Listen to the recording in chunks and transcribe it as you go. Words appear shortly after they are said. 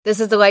This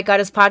is the Light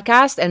Goddess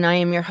Podcast, and I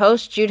am your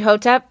host, Jude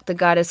Hotep, the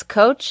Goddess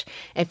Coach.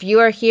 If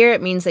you are here,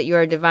 it means that you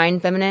are a divine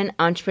feminine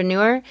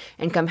entrepreneur,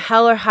 and come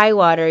hell or high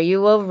water,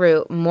 you will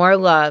root more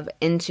love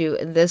into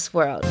this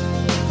world.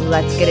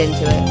 Let's get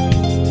into it.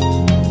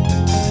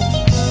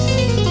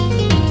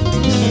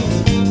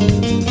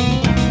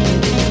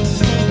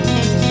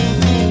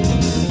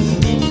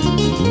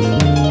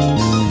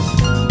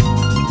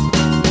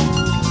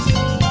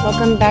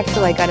 Welcome back to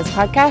the Light Goddess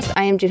Podcast.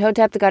 I am Jude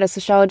Hotep, the Goddess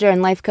Astrologer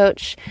and Life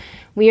Coach.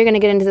 We are going to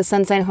get into the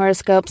sun sign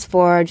horoscopes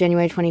for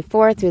January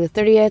 24th through the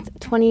 30th,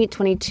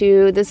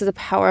 2022. This is a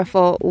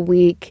powerful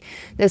week.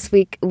 This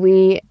week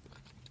can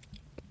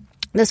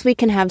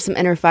have some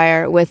inner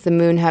fire with the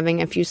moon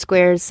having a few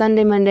squares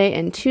Sunday, Monday,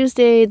 and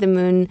Tuesday. The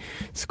moon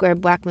square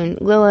Black Moon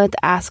Lilith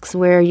asks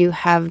where you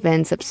have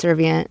been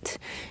subservient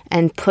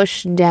and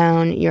pushed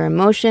down your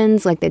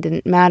emotions like they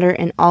didn't matter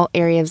in all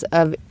areas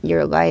of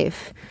your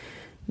life.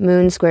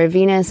 Moon square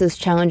Venus is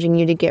challenging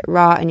you to get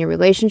raw in your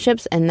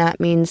relationships, and that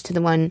means to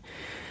the one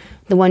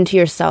to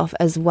yourself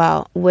as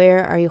well.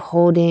 Where are you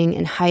holding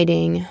and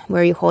hiding?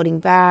 Where are you holding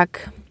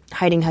back?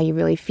 Hiding how you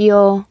really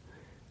feel?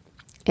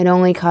 It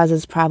only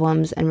causes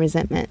problems and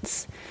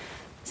resentments.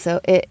 So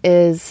it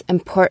is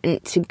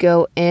important to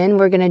go in.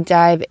 We're going to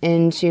dive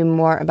into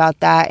more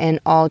about that in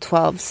all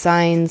 12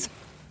 signs.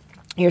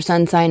 Your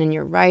sun sign and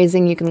your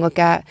rising you can look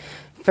at.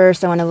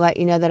 First, I want to let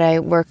you know that I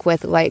work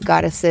with light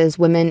goddesses,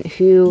 women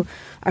who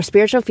are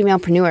spiritual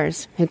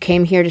femalepreneurs who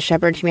came here to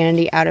shepherd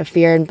humanity out of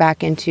fear and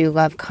back into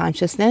love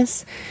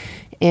consciousness.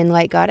 In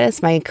Light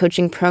Goddess, my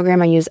coaching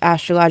program, I use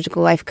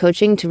astrological life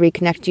coaching to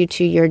reconnect you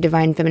to your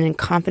divine feminine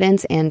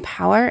confidence and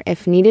power.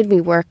 If needed, we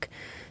work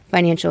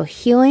financial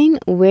healing,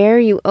 where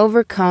you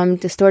overcome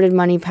distorted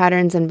money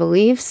patterns and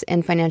beliefs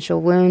and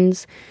financial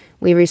wounds.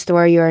 We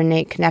restore your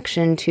innate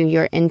connection to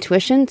your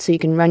intuition so you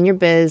can run your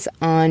biz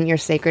on your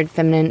sacred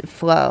feminine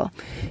flow.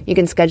 You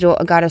can schedule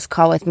a goddess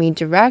call with me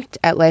direct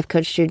at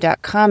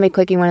lifecoachjude.com by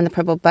clicking one of the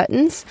purple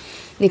buttons.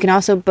 You can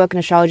also book an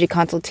astrology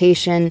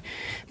consultation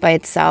by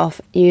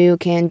itself. You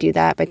can do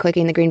that by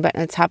clicking the green button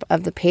at the top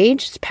of the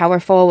page. It's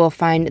powerful. We'll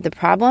find the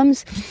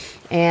problems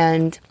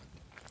and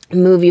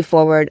move you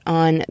forward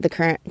on the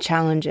current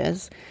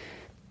challenges.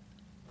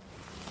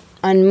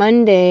 On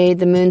Monday,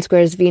 the moon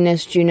squares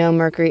Venus, Juno,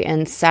 Mercury,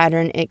 and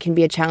Saturn. It can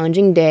be a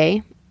challenging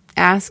day,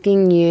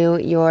 asking you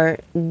your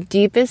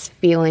deepest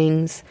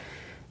feelings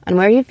on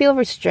where you feel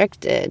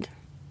restricted,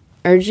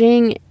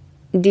 urging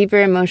deeper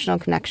emotional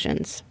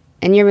connections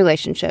in your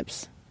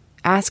relationships,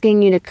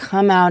 asking you to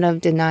come out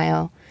of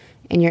denial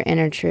in your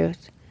inner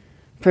truth,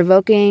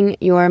 provoking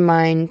your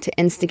mind to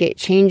instigate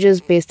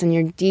changes based on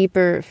your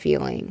deeper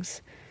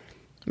feelings.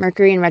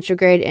 Mercury in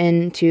retrograde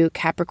into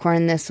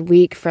Capricorn this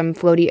week from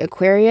floaty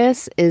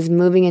Aquarius is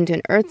moving into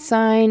an earth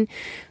sign.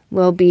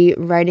 We'll be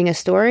writing a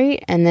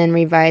story and then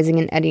revising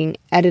and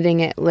editing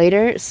it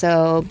later,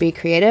 so be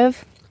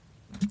creative.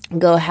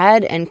 Go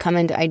ahead and come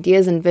into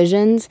ideas and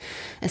visions,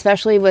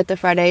 especially with the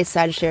Friday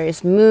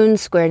Sagittarius moon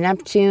square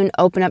Neptune.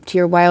 Open up to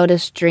your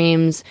wildest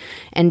dreams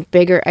and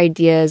bigger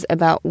ideas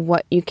about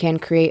what you can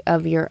create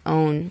of your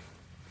own.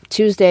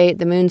 Tuesday,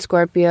 the moon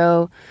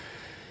Scorpio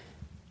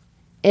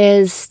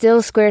is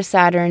still square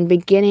Saturn,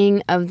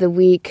 beginning of the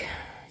week.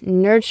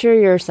 Nurture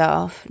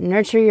yourself,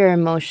 nurture your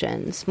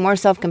emotions, more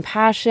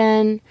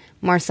self-compassion,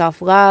 more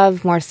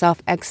self-love, more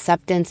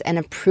self-acceptance and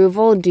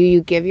approval. Do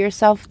you give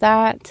yourself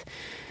that?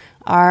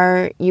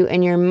 Are you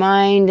in your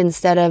mind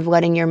instead of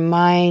letting your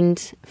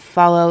mind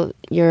follow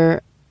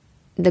the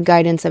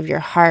guidance of your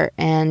heart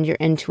and your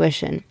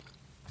intuition?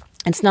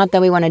 It's not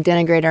that we want to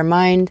denigrate our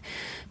mind,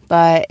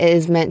 but it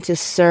is meant to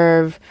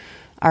serve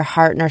our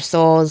heart and our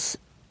soul's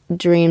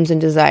dreams and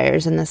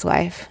desires in this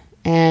life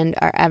and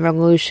our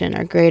evolution,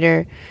 our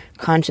greater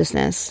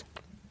consciousness.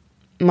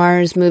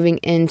 Mars moving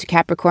into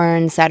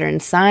Capricorn, Saturn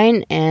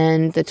sign,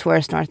 and the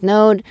Taurus North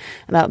Node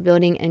about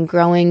building and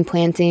growing,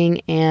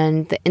 planting,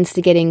 and the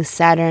instigating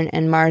Saturn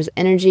and Mars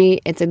energy.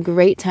 It's a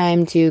great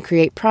time to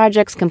create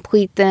projects,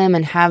 complete them,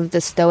 and have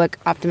the stoic,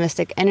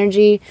 optimistic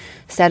energy,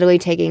 steadily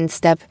taking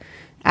step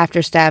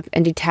after step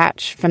and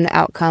detach from the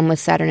outcome with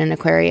Saturn and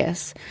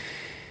Aquarius.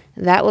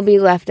 That will be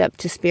left up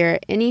to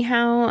spirit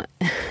anyhow.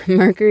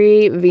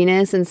 Mercury,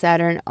 Venus, and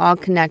Saturn all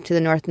connect to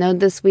the North Node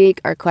this week,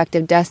 our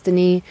collective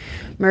destiny.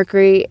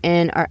 Mercury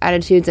in our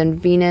attitudes and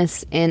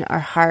Venus in our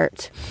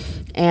heart,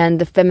 and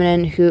the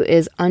feminine who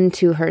is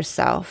unto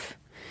herself.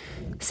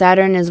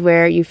 Saturn is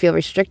where you feel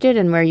restricted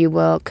and where you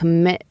will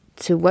commit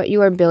to what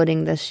you are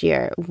building this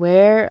year.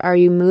 Where are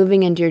you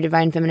moving into your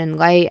divine feminine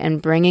light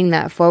and bringing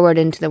that forward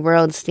into the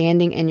world,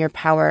 standing in your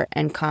power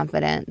and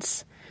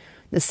confidence?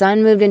 The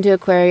sun moved into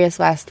Aquarius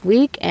last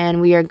week,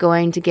 and we are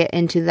going to get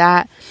into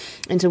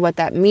what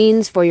that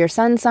means for your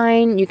sun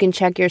sign. You can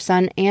check your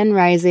sun and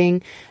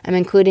rising. I'm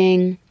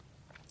including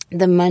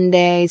the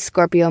Monday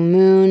Scorpio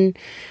moon,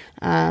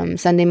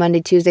 Sunday,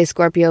 Monday, Tuesday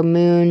Scorpio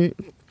moon,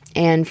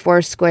 and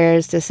 4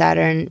 squares to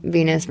Saturn,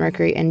 Venus,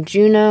 Mercury, and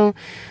Juno.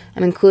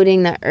 I'm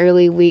including the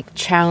early week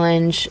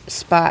challenge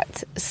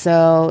spot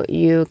so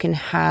you can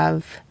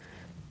have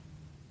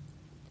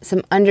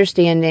some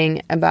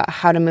understanding about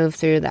how to move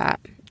through that.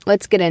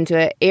 Let's get into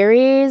it.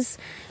 Aries,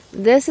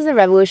 this is a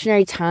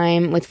revolutionary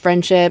time with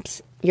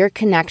friendships, your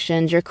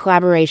connections, your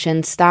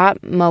collaborations.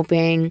 Stop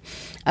moping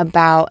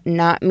about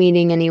not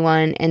meeting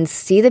anyone and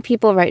see the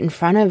people right in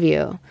front of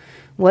you.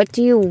 What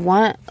do you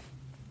want?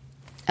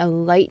 A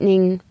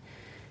lightning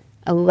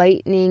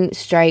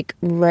strike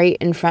right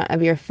in front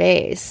of your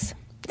face.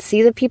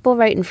 See the people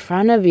right in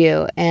front of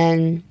you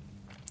and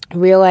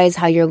realize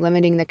how you're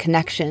limiting the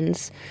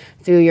connections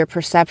through your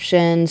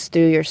perceptions,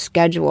 through your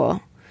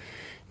schedule.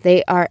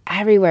 They are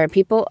everywhere.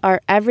 People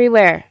are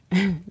everywhere.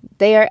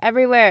 They are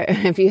everywhere.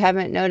 If you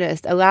haven't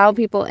noticed, allow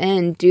people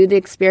in, do the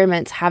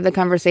experiments, have the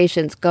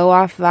conversations, go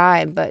off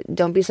vibe, but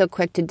don't be so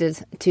quick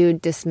to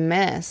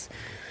dismiss.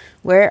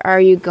 Where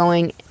are you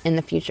going in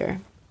the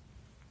future?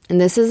 And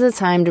this is a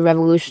time to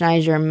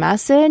revolutionize your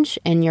message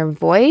and your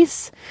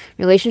voice.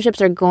 Relationships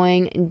are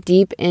going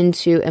deep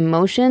into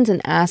emotions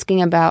and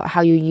asking about how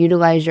you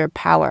utilize your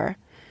power.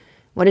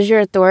 What is your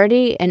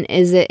authority? And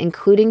is it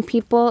including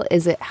people?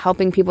 Is it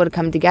helping people to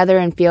come together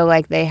and feel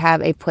like they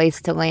have a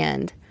place to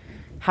land?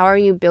 How are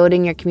you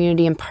building your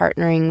community and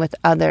partnering with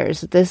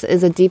others? This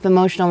is a deep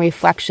emotional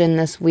reflection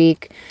this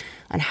week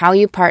on how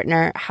you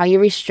partner, how you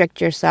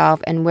restrict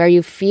yourself, and where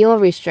you feel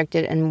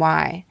restricted and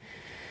why.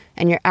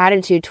 And your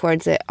attitude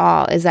towards it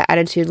all. Is that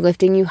attitude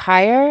lifting you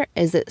higher?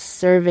 Is it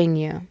serving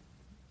you?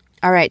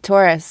 All right,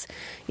 Taurus,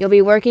 you'll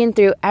be working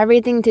through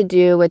everything to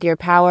do with your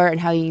power and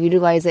how you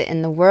utilize it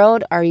in the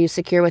world. Are you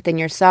secure within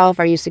yourself?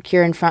 Are you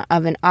secure in front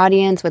of an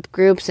audience with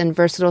groups and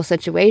versatile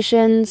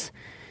situations?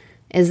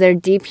 Is there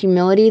deep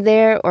humility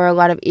there, or a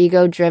lot of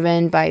ego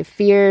driven by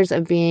fears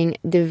of being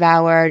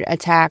devoured,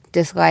 attacked,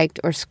 disliked,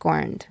 or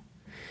scorned?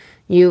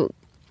 You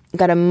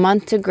got a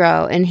month to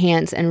grow,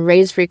 enhance, and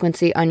raise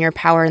frequency on your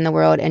power in the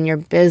world and your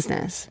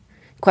business.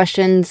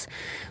 Questions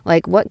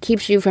like, what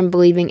keeps you from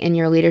believing in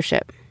your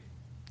leadership?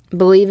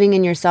 Believing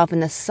in yourself in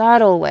the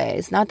subtle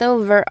ways, not the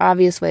overt,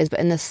 obvious ways,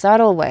 but in the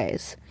subtle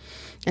ways,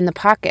 in the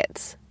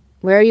pockets.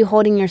 Where are you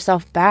holding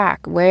yourself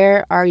back?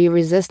 Where are you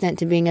resistant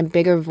to being a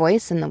bigger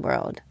voice in the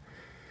world?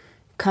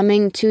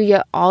 Coming to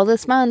you all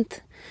this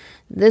month,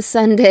 this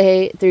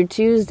Sunday through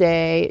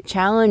Tuesday,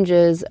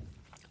 challenges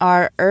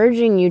are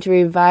urging you to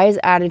revise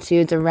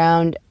attitudes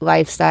around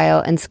lifestyle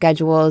and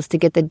schedules to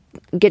get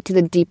to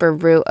the deeper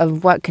root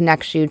of what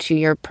connects you to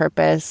your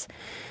purpose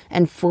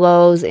and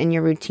flows in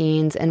your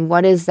routines, and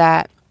what is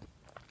that,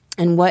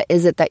 and what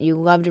is it that you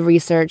love to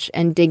research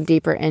and dig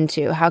deeper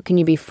into? How can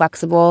you be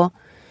flexible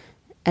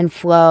and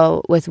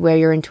flow with where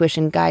your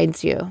intuition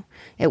guides you?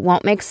 It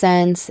won't make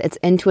sense. It's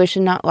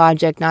intuition, not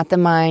logic, not the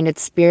mind.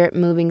 It's spirit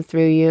moving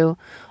through you,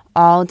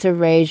 all to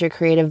raise your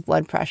creative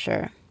blood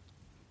pressure.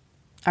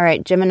 All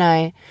right,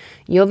 Gemini,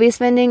 you'll be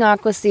spending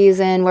Aqua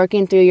season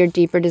working through your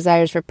deeper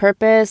desires for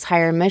purpose,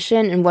 higher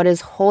mission, and what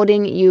is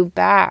holding you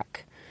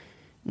back.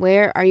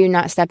 Where are you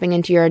not stepping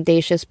into your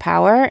audacious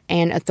power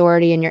and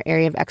authority in your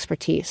area of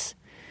expertise?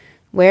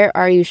 Where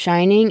are you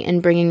shining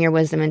and bringing your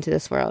wisdom into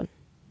this world?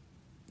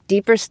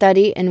 Deeper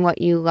study in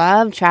what you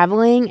love,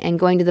 traveling and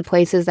going to the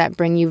places that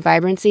bring you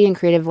vibrancy and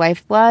creative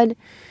lifeblood,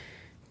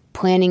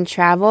 planning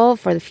travel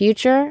for the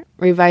future,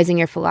 revising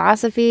your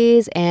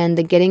philosophies, and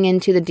the getting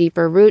into the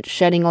deeper roots,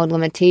 shedding old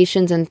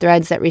limitations and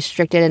threads that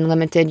restricted and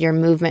limited your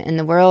movement in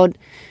the world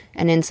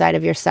and inside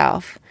of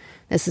yourself.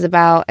 This is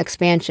about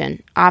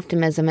expansion,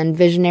 optimism, and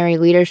visionary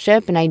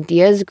leadership and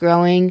ideas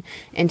growing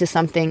into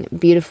something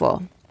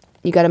beautiful.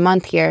 You got a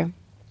month here.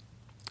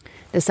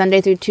 The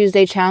Sunday through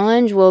Tuesday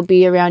challenge will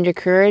be around your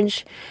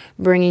courage,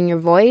 bringing your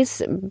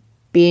voice,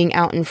 being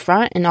out in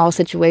front in all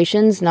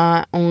situations,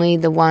 not only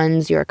the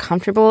ones you're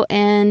comfortable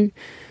in,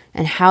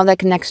 and how that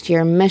connects to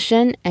your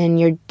mission and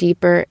your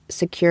deeper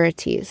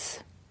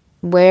securities.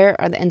 Where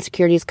are the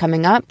insecurities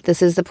coming up?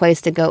 This is the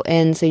place to go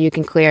in so you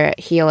can clear it,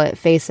 heal it,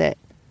 face it.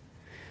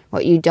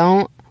 What you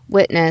don't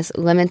witness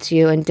limits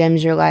you and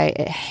dims your light.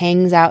 It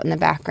hangs out in the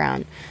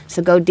background.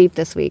 So go deep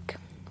this week.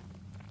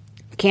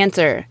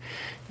 Cancer.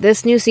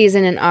 This new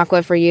season in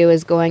Aqua for you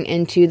is going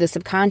into the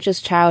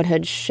subconscious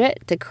childhood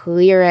shit to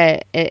clear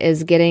it. It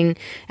is getting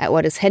at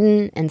what is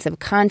hidden and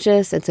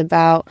subconscious. It's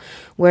about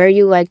where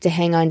you like to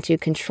hang on to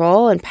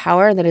control and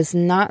power that is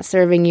not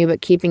serving you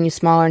but keeping you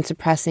smaller and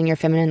suppressing your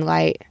feminine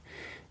light.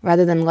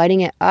 Rather than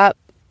lighting it up,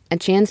 a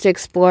chance to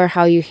explore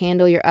how you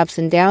handle your ups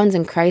and downs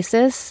in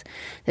crisis,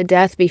 the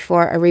death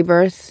before a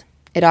rebirth.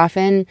 It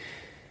often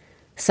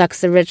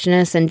sucks the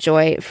richness and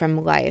joy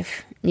from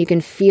life. You can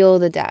feel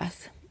the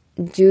death.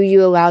 Do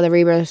you allow the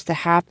rebirths to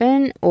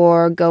happen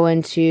or go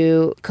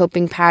into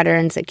coping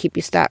patterns that keep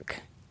you stuck?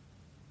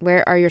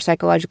 Where are your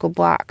psychological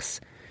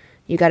blocks?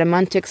 You got a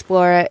month to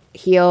explore it,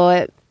 heal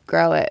it,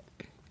 grow it.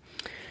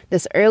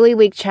 This early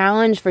week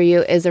challenge for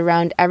you is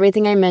around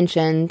everything I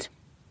mentioned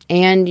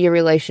and your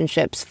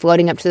relationships,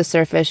 floating up to the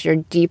surface, your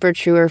deeper,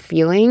 truer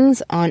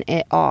feelings on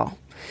it all,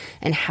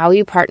 and how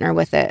you partner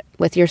with it,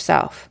 with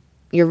yourself.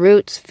 Your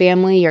roots,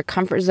 family, your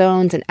comfort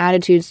zones, and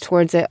attitudes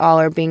towards it all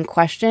are being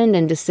questioned,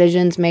 and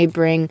decisions may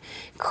bring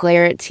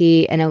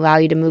clarity and allow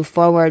you to move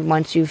forward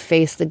once you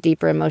face the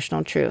deeper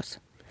emotional truth.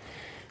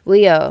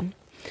 Leo,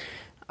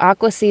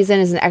 Aqua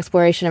season is an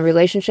exploration of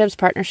relationships,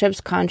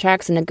 partnerships,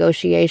 contracts, and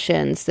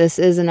negotiations. This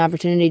is an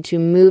opportunity to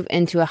move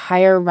into a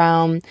higher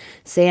realm,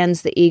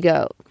 sans the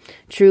ego.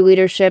 True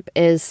leadership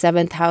is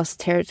 7th house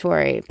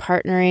territory,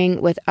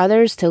 partnering with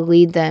others to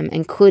lead them,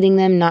 including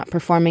them, not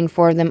performing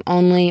for them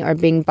only or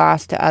being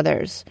boss to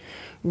others.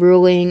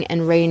 Ruling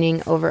and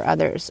reigning over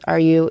others. Are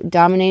you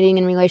dominating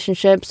in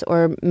relationships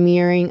or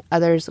mirroring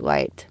others'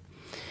 light?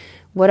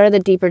 What are the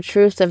deeper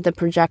truths of the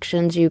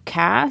projections you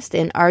cast,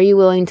 and are you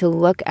willing to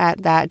look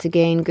at that to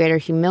gain greater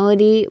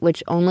humility,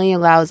 which only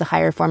allows a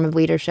higher form of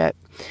leadership?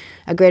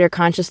 A greater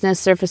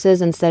consciousness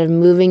surfaces. Instead of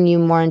moving you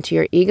more into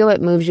your ego,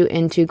 it moves you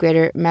into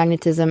greater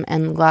magnetism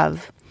and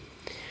love.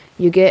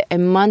 You get a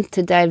month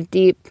to dive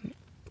deep.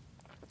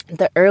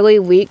 The early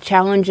week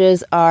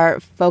challenges are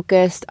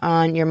focused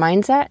on your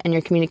mindset and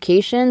your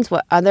communications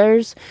with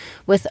others,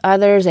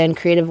 and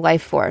creative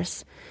life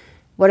force.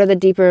 What are the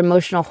deeper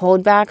emotional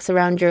holdbacks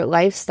around your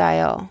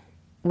lifestyle?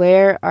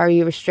 Where are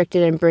you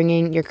restricted in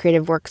bringing your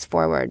creative works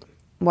forward?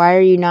 Why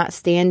are you not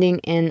standing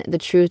in the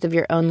truth of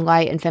your own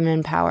light and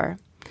feminine power?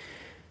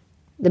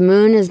 The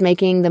moon is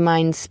making the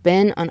mind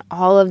spin on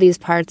all of these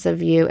parts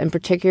of you, and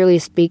particularly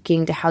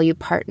speaking to how you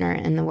partner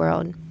in the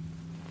world.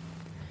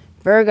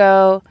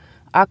 Virgo,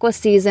 Aqua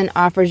season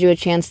offers you a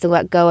chance to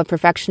let go of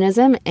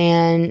perfectionism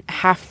and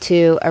have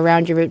to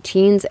around your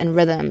routines and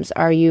rhythms.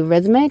 Are you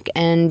rhythmic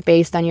and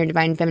based on your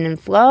divine feminine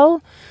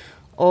flow?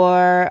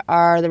 Or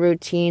are the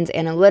routines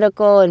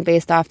analytical and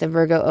based off the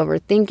Virgo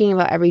overthinking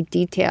about every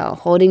detail,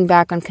 holding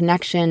back on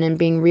connection and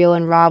being real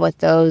and raw with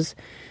those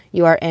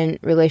you are in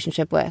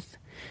relationship with?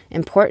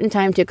 Important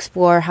time to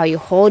explore how you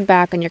hold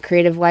back on your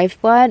creative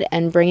lifeblood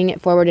and bringing it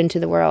forward into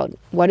the world.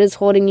 What is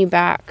holding you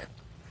back?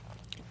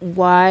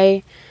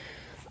 Why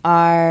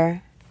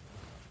are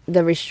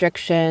the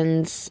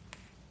restrictions?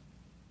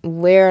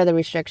 Where are the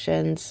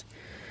restrictions?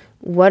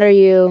 What are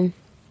you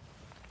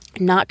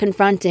not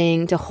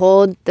confronting to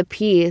hold the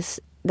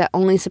peace that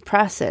only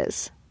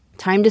suppresses?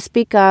 Time to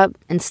speak up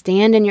and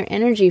stand in your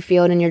energy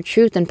field and your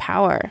truth and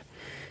power.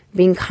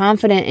 Being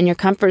confident in your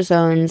comfort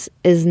zones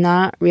is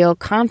not real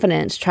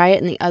confidence. Try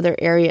it in the other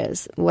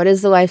areas. What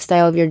is the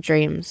lifestyle of your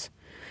dreams?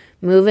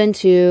 Move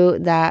into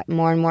that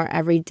more and more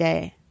every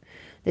day.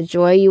 The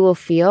joy you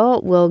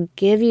will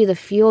give you the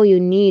fuel you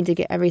need to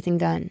get everything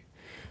done.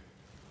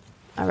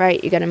 All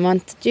right, you got a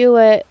month to do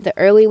it. The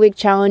early week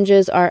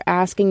challenges are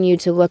asking you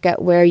to look at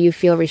where you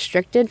feel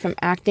restricted from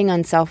acting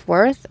on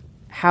self-worth,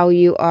 how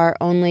you are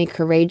only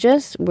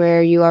courageous,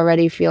 where you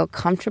already feel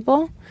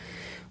comfortable.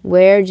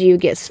 Where do you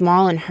get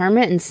small and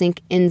hermit and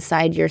sink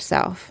inside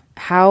yourself?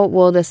 How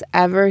will this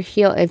ever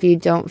heal if you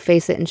don't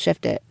face it and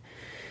shift it?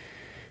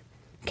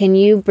 Can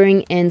you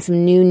bring in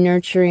some new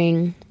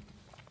nurturing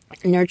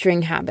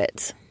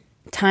habits?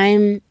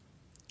 Time,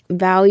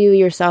 value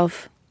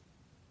yourself,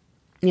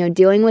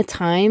 dealing with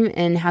time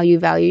and how you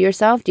value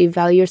yourself. Do you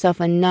value yourself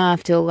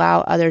enough to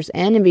allow others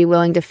in and be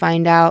willing to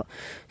find out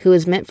who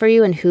is meant for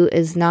you and who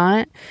is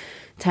not?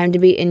 Time to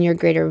be in your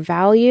greater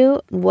value.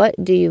 What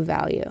do you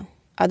value?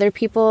 Other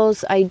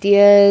people's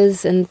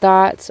ideas and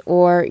thoughts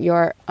or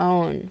your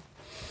own?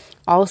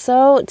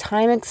 Also,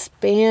 time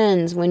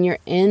expands when you're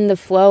in the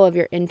flow of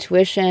your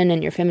intuition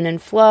and your feminine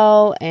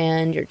flow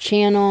and your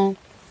channel.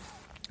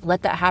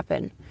 Let that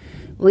happen.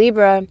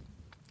 Libra,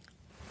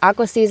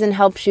 Aqua season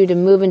helps you to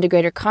move into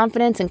greater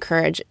confidence and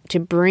courage, to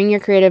bring your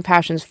creative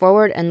passions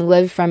forward and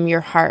live from your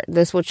heart.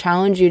 This will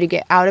challenge you to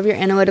get out of your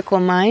analytical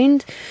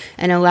mind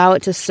and allow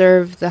it to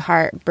serve the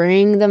heart.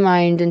 Bring the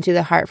mind into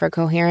the heart for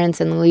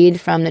coherence and lead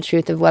from the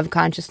truth of love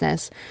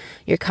consciousness.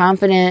 You're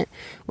confident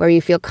where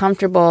you feel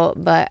comfortable,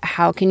 but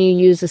how can you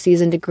use the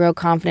season to grow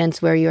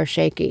confidence where you're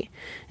shaky?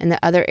 In the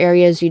other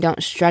areas, you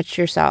don't stretch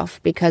yourself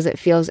because it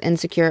feels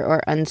insecure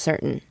or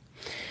uncertain.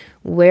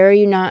 Where are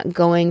you not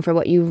going for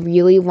what you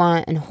really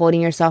want and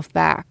holding yourself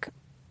back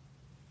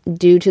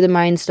due to the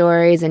mind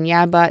stories and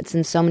yeah buts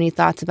and so many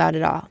thoughts about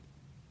it all?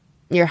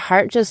 Your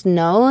heart just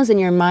knows, and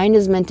your mind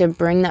is meant to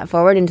bring that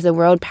forward into the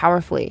world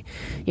powerfully.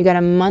 You got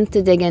a month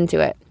to dig into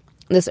it.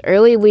 This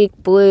early week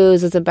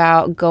blues is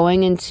about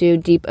going into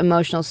deep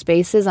emotional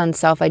spaces on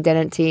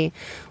self-identity.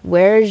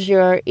 Where's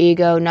your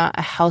ego? Not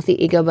a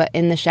healthy ego, but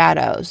in the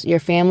shadows. Your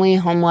family,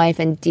 home life,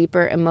 and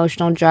deeper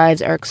emotional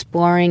drives are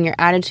exploring your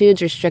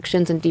attitudes,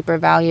 restrictions, and deeper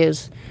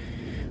values.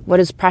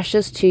 What is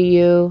precious to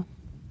you?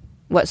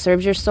 What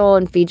serves your soul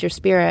and feeds your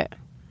spirit?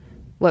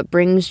 What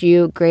brings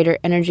you greater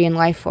energy and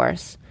life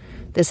force?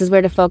 This is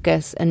where to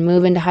focus and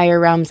move into higher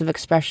realms of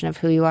expression of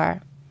who you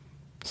are.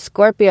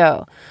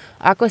 Scorpio,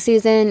 Aqua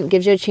season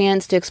gives you a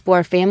chance to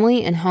explore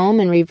family and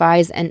home and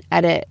revise and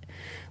edit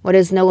what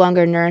is no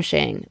longer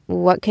nourishing,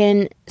 what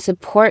can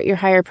support your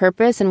higher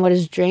purpose, and what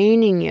is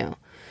draining you.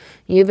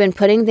 You've been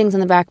putting things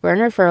on the back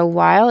burner for a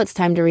while. It's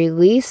time to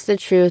release the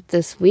truth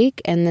this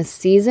week and this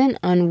season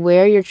on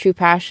where your true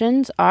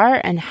passions are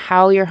and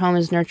how your home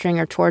is nurturing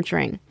or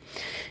torturing.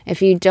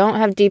 If you don't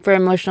have deeper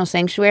emotional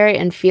sanctuary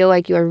and feel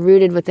like you are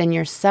rooted within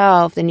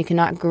yourself, then you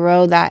cannot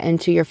grow that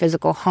into your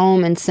physical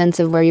home and sense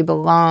of where you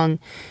belong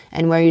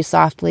and where you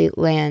softly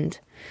land.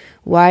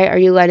 Why are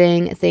you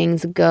letting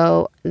things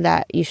go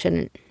that you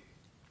shouldn't?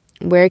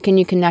 Where can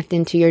you connect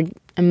into your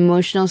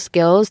emotional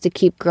skills to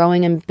keep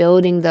growing and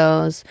building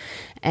those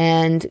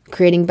and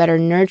creating better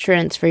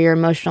nurturance for your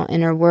emotional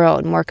inner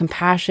world? More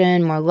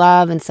compassion, more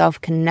love, and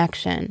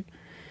self-connection.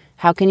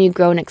 How can you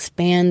grow and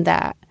expand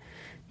that?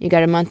 You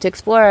got a month to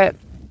explore it.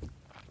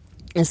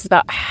 This is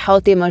about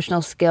healthy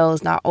emotional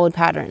skills, not old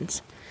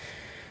patterns.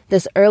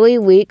 This early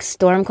week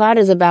storm cloud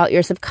is about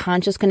your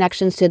subconscious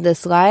connections to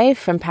this life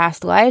from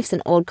past lives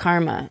and old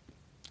karma.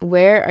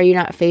 Where are you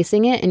not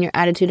facing it and your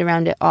attitude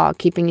around it all,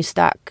 keeping you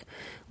stuck?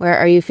 Where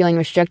are you feeling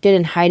restricted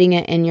and hiding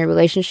it in your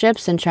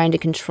relationships and trying to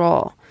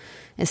control?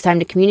 It's time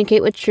to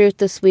communicate with truth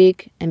this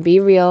week and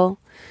be real,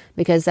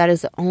 because that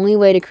is the only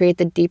way to create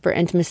the deeper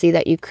intimacy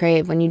that you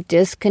crave. When you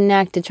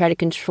disconnect to try to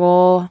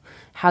control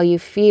how you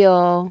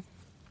feel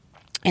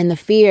and the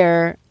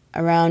fear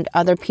around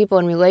other people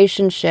and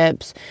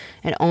relationships,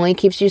 it only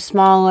keeps you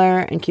smaller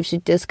and keeps you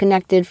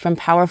disconnected from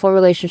powerful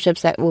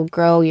relationships that will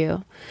grow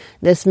you.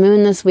 This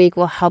moon this week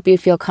will help you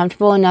feel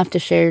comfortable enough to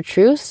share your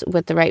truths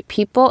with the right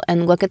people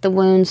and look at the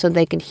wounds so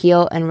they can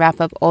heal and wrap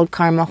up old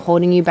karma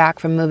holding you back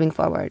from moving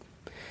forward.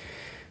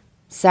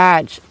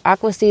 Sag,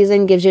 Aqua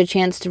season gives you a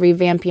chance to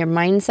revamp your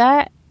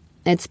mindset.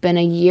 It's been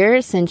a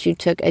year since you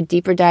took a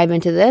deeper dive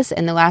into this,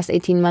 and the last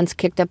 18 months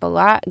kicked up a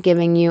lot,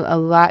 giving you a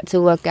lot to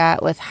look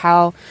at with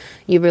how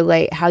you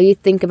relate, how you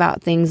think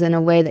about things in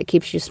a way that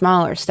keeps you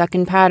smaller, stuck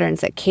in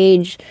patterns that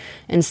cage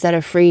instead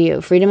of free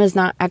you. Freedom is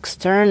not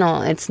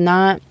external. It's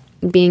not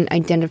being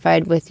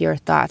identified with your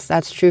thoughts.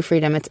 That's true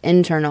freedom. It's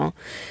internal.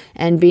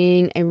 And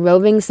being a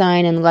roving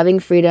sign and loving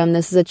freedom,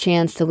 this is a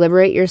chance to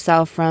liberate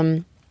yourself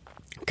from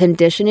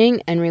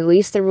conditioning and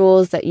release the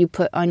rules that you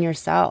put on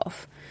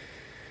yourself.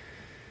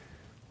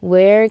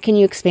 Where can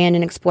you expand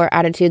and explore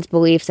attitudes,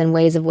 beliefs, and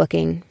ways of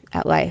looking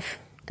at life?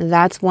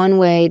 That's one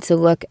way to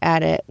look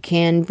at it,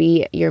 can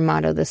be your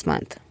motto this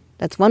month.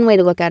 That's one way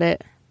to look at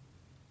it.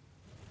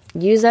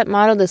 Use that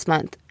motto this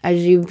month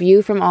as you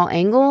view from all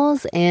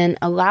angles and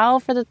allow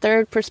for the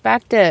third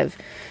perspective.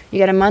 You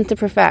got a month to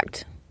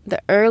perfect.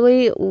 The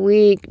early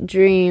week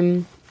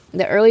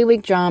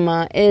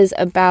drama is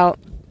about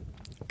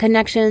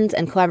connections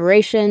and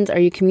collaborations. Are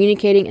you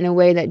communicating in a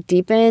way that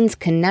deepens,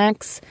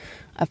 connects,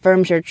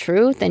 affirms your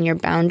truth and your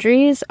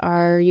boundaries?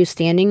 Are you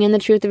standing in the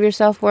truth of your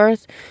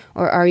self-worth,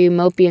 or are you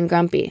mopey and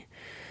grumpy?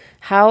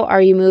 How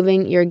are you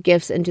moving your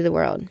gifts into the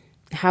world?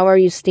 How are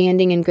you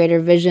standing in greater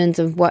visions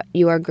of what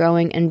you are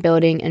growing and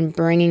building and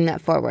bringing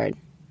that forward?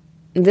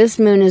 This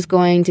moon is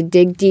going to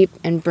dig deep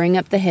and bring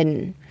up the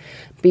hidden.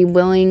 Be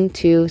willing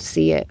to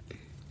see it.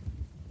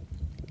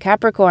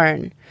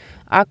 Capricorn,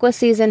 Aqua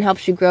season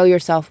helps you grow your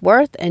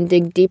self-worth and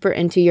dig deeper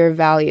into your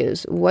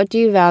values. What do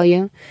you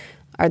value?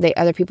 Are they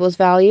other people's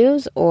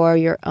values or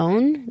your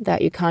own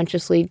that you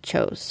consciously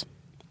chose?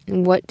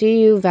 What do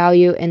you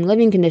value in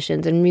living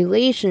conditions and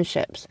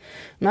relationships?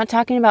 I'm not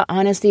talking about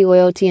honesty,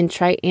 loyalty, and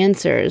trite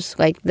answers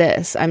like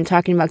this. I'm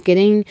talking about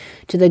getting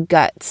to the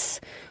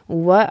guts.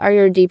 What are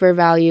your deeper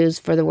values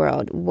for the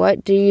world?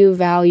 What do you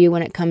value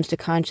when it comes to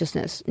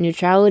consciousness,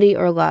 neutrality,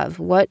 or love?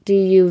 What do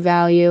you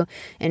value,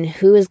 and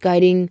who is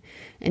guiding,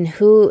 and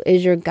who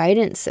is your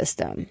guidance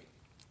system?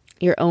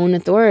 Your own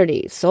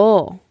authority,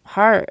 soul,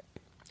 heart,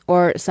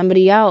 or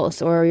somebody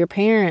else, or your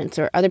parents,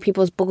 or other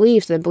people's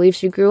beliefs, the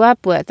beliefs you grew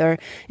up with, or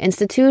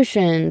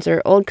institutions,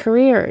 or old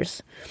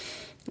careers.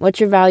 What's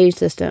your value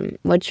system?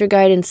 What's your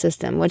guidance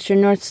system? What's your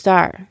North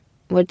Star?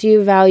 What do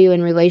you value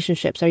in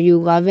relationships? Are you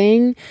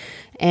loving?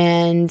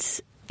 And,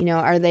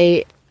 are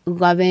they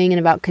loving and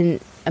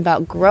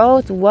about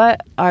growth?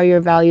 What are your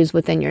values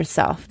within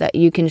yourself that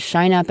you can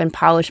shine up and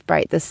polish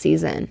bright this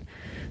season?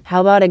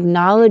 How about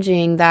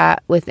acknowledging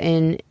that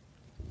within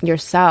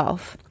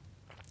yourself?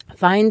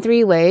 Find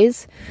 3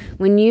 ways.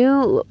 When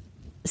you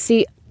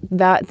see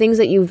things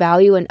that you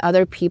value in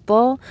other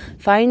people,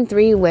 find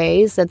 3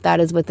 ways that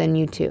is within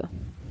you too.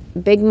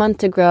 Big month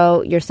to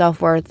grow your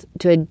self-worth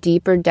to a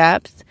deeper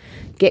depth.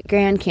 Get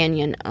Grand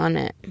Canyon on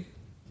it.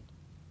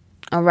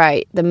 All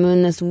right, the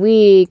moon this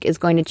week is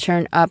going to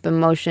churn up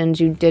emotions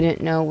you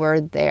didn't know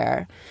were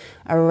there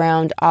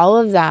around all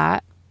of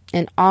that,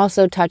 and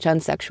also touch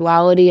on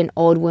sexuality and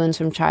old wounds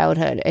from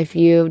childhood. If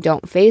you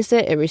don't face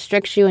it, it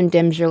restricts you and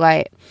dims your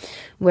light.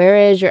 Where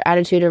is your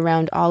attitude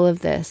around all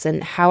of this?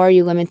 And how are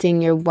you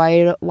limiting your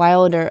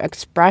wilder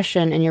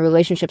expression in your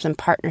relationships and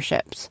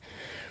partnerships?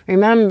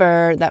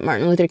 Remember that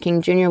Martin Luther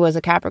King Jr. was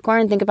a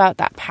Capricorn. Think about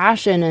that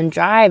passion and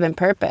drive and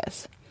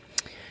purpose.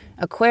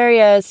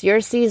 Aquarius,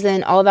 your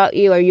season, all about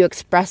you. Are you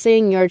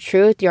expressing your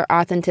truth, your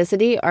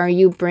authenticity? Are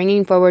you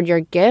bringing forward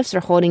your gifts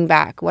or holding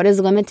back? What is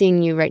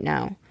limiting you right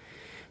now?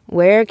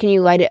 Where can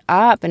you light it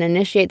up and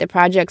initiate the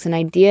projects and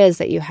ideas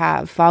that you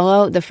have?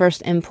 Follow the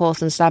first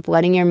impulse and stop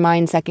letting your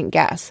mind second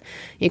guess.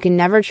 You can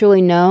never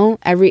truly know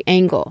every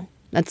angle.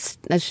 That's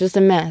just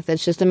a myth.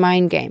 It's just a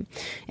mind game.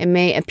 It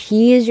may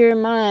appease your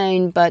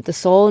mind, but the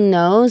soul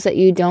knows that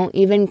you don't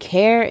even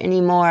care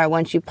anymore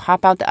once you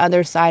pop out the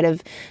other side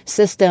of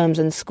systems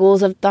and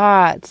schools of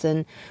thoughts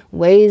and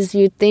ways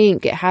you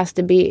think it has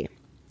to be.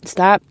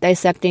 Stop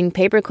dissecting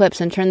paper clips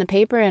and turn the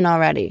paper in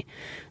already.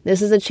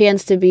 This is a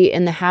chance to be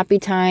in the happy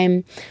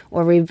time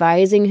or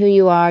revising who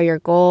you are, your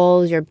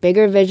goals, your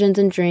bigger visions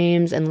and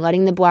dreams, and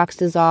letting the blocks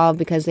dissolve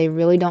because they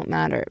really don't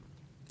matter.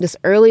 This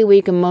early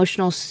week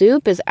emotional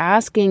soup is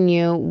asking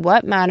you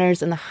what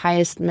matters in the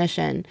highest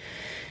mission.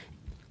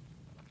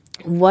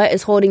 What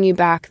is holding you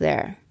back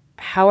there?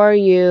 How are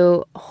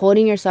you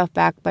holding yourself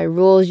back by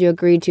rules you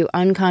agreed to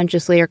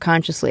unconsciously or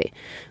consciously?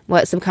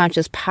 What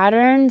subconscious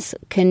patterns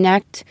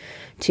connect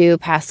to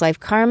past life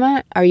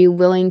karma are you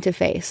willing to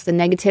face? The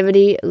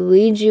negativity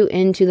leads you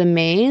into the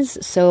maze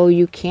so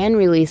you can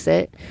release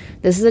it.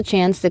 This is a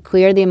chance to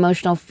clear the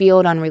emotional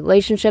field on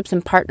relationships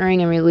and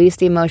partnering and release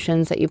the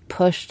emotions that you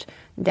pushed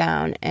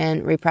down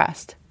and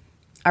repressed.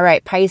 All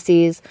right,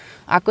 Pisces,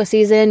 Aqua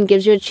season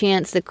gives you a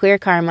chance to clear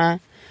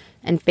karma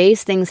and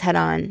face things head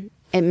on.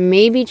 It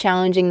may be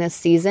challenging this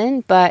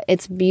season, but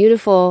it's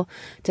beautiful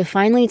to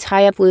finally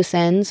tie up loose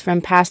ends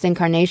from past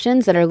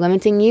incarnations that are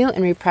limiting you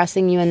and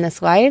repressing you in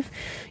this life.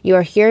 You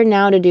are here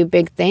now to do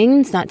big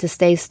things, not to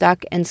stay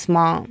stuck and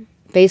small.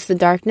 Face the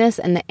darkness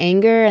and the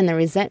anger and the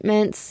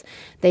resentments.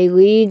 They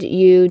lead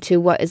you to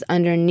what is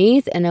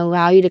underneath and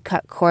allow you to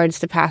cut cords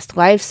to past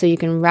life so you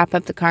can wrap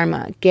up the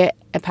karma. Get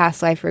a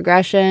past life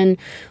regression.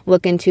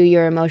 Look into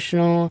your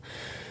emotional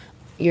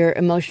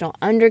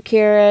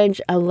undercarriage.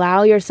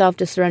 Allow yourself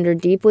to surrender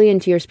deeply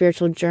into your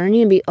spiritual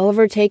journey and be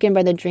overtaken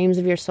by the dreams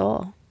of your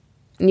soul.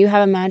 You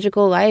have a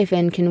magical life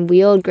and can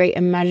wield great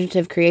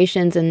imaginative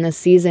creations in this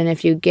season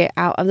if you get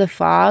out of the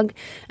fog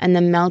and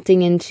the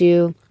melting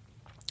into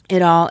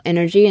it all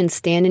energy and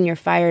stand in your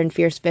fire and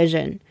fierce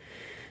vision.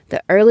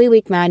 The early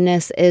week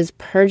madness is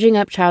purging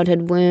up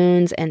childhood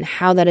wounds and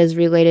how that is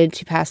related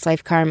to past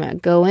life karma.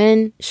 Go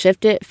in,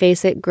 shift it,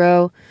 face it,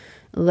 grow.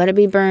 Let it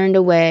be burned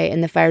away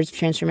in the fires of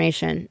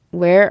transformation.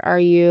 Where are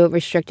you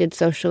restricted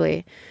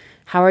socially?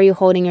 How are you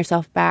holding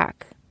yourself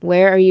back?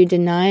 Where are you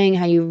denying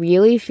how you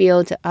really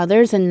feel to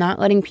others and not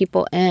letting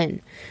people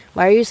in?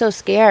 Why are you so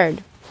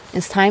scared?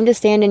 It's time to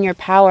stand in your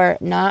power,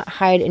 not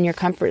hide in your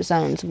comfort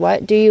zones.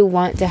 What do you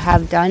want to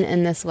have done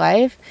in this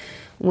life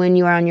when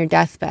you are on your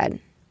deathbed?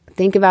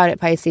 Think about it,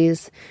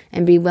 Pisces,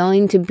 and be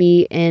willing to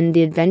be in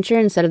the adventure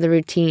instead of the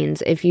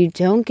routines. If you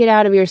don't get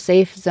out of your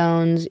safe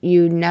zones,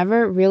 you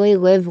never really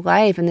live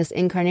life, and this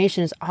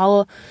incarnation is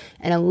all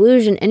an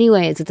illusion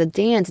anyways. It's a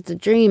dance, it's a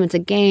dream, it's a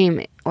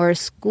game, or a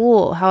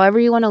school, however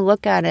you want to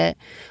look at it.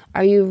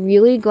 Are you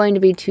really going to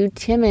be too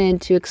timid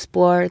to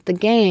explore the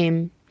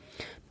game?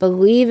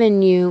 Believe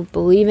in you,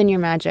 believe in your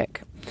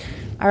magic.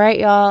 All right,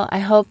 y'all, I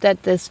hope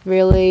that this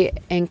really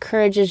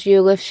encourages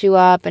you, lifts you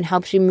up, and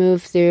helps you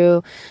move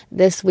through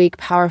this week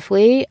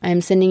powerfully. I'm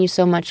sending you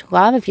so much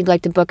love. If you'd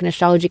like to book an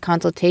astrology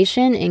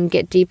consultation and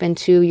get deep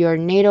into your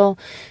natal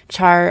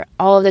chart,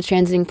 all of the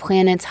transiting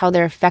planets, how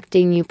they're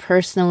affecting you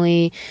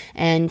personally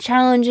and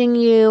challenging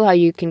you, how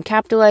you can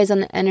capitalize on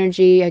the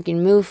energy, how you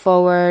can move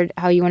forward,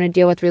 how you want to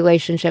deal with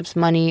relationships,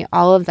 money,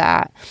 all of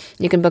that.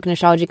 You can book an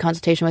astrology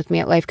consultation with me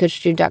at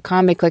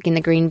lifecoachjude.com by clicking the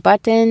green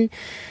button.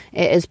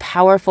 It is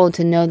powerful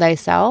to know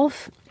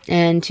thyself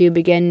and to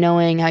begin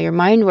knowing how your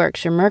mind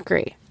works, your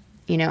Mercury.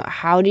 You know,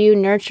 how do you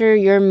nurture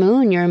your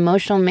moon, your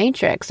emotional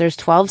matrix? There's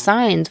 12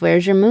 signs.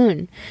 Where's your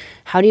moon?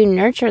 How do you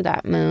nurture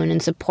that moon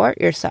and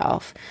support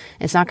yourself?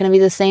 It's not going to be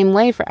the same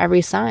way for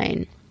every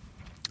sign.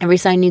 Every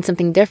sign needs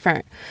something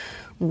different.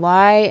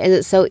 Why is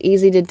it so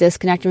easy to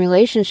disconnect in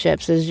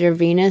relationships? Is your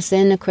Venus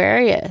in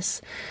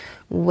Aquarius?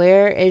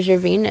 Where is your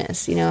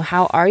Venus? You know,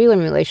 how are you in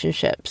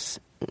relationships?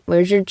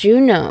 Where's your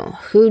Juno?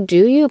 Who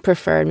do you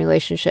prefer in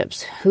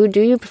relationships? Who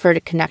do you prefer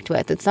to connect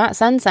with? It's not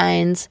sun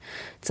signs.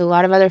 It's a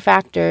lot of other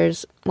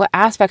factors. What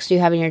aspects do you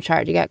have in your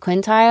chart? Do you got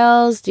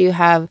quintiles? Do you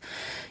have,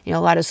 a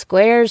lot of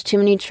squares, too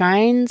many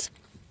trines?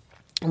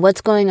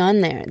 What's going on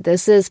there?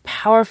 This is a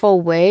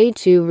powerful way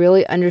to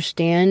really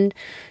understand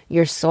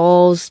your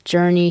soul's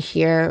journey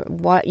here,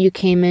 what you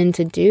came in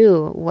to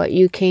do, what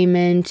you came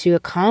in to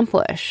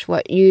accomplish,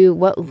 what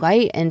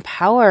light and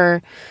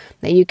power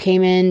that you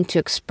came in to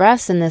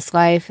express in this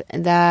life,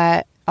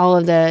 that all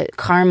of the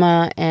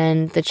karma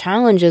and the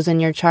challenges in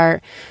your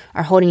chart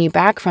are holding you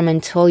back from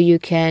until you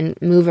can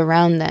move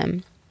around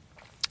them.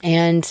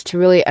 And to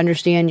really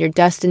understand your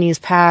destiny's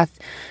path,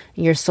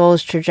 your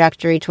soul's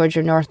trajectory towards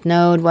your North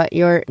Node, what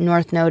your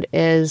North Node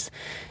is,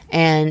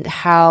 and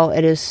how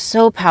it is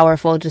so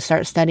powerful to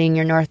start studying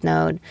your North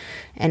Node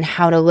and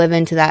how to live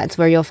into that. It's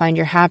where you'll find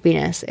your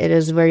happiness. It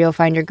is where you'll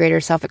find your greater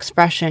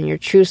self-expression, your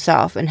true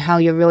self, and how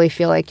you really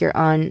feel like you're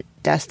on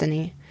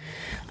destiny.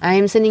 I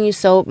am sending you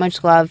so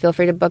much love. Feel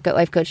free to book at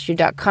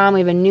lifecoachjude.com. We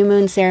have a new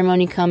moon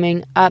ceremony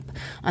coming up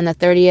on the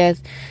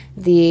 30th.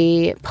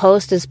 The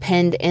post is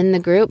pinned in the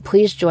group.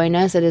 Please join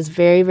us. It is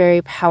very,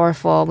 very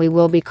powerful. We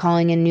will be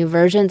calling in new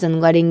versions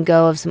and letting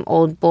go of some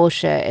old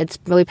bullshit. It's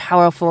really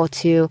powerful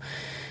to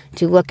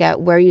look at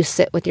where you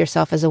sit with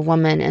yourself as a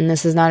woman. And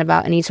this is not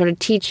about any sort of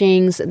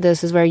teachings.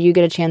 This is where you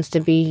get a chance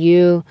to be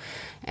you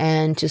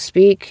and to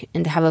speak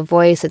and to have a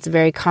voice. It's a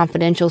very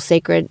confidential,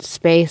 sacred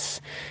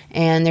space.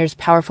 And there's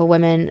powerful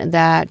women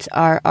that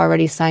are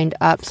already signed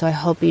up. So I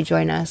hope you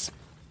join us.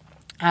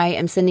 I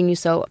am sending you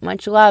so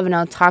much love, and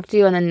I'll talk to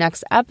you in the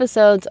next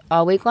episodes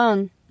all week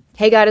long.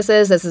 Hey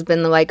goddesses, this has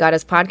been the Light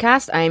Goddess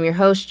Podcast. I am your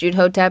host, Jude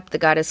Hotep, the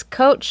Goddess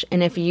Coach.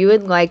 And if you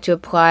would like to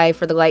apply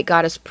for the Light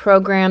Goddess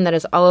program, that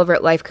is all over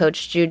at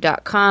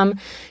lifecoachjude.com.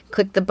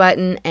 Click the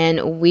button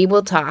and we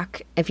will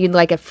talk. If you'd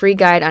like a free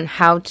guide on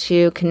how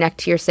to connect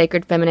to your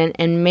sacred feminine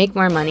and make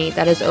more money,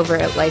 that is over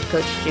at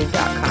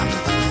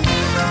lifecoachjude.com.